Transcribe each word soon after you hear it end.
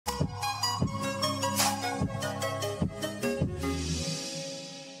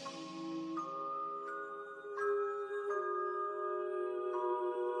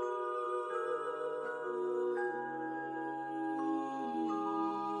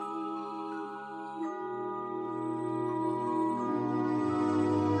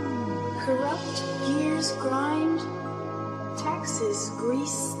wages grind, taxes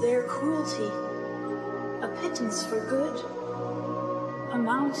grease their cruelty. A pittance for good, a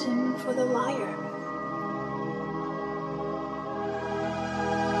mountain for the liar.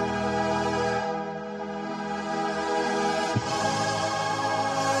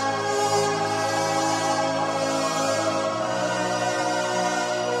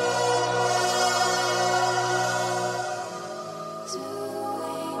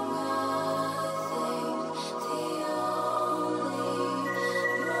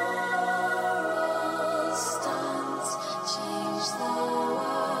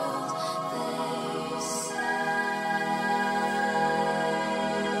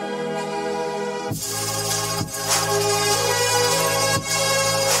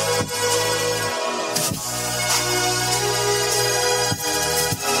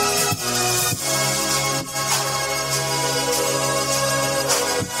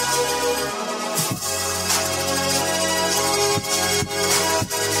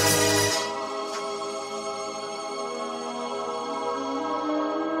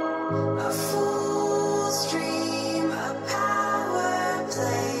 A fool's dream, a power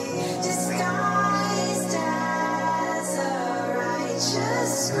play, disguised as a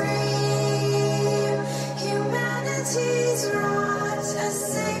righteous scream. Humanity's wrought a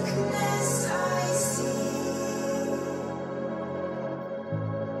sickness I see.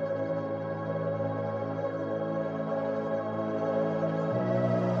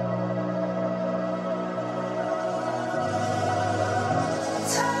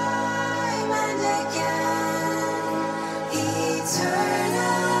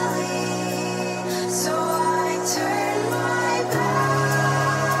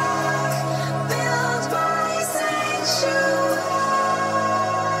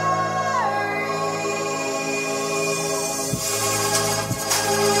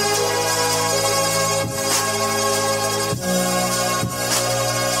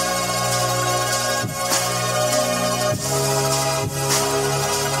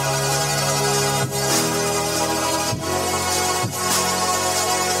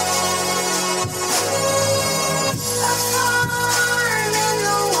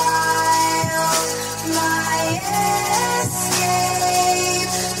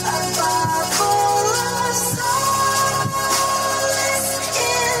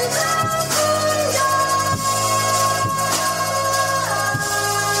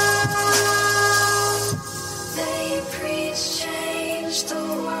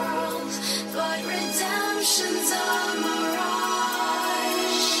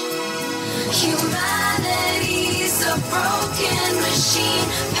 Humanity's a broken machine,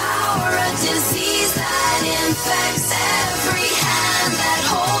 power a disease that infects every hand that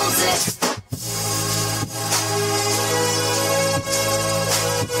holds it.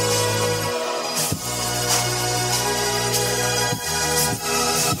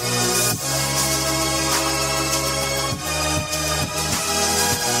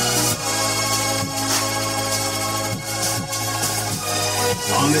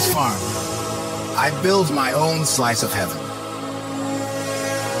 On this farm, I build my own slice of heaven.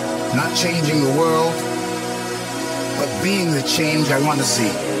 Not changing the world, but being the change I want to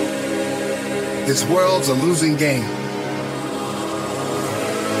see. This world's a losing game.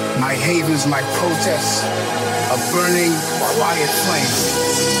 My havens, my protests, a burning quiet flame.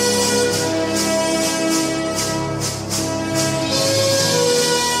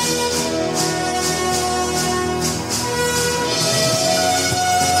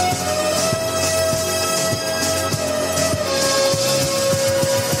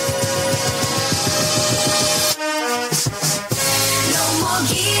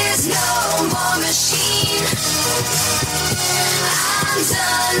 No more machine. I'm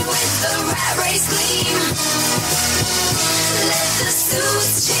done with the rat race gleam. Let the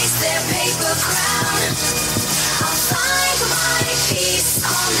suits chase their paper crown.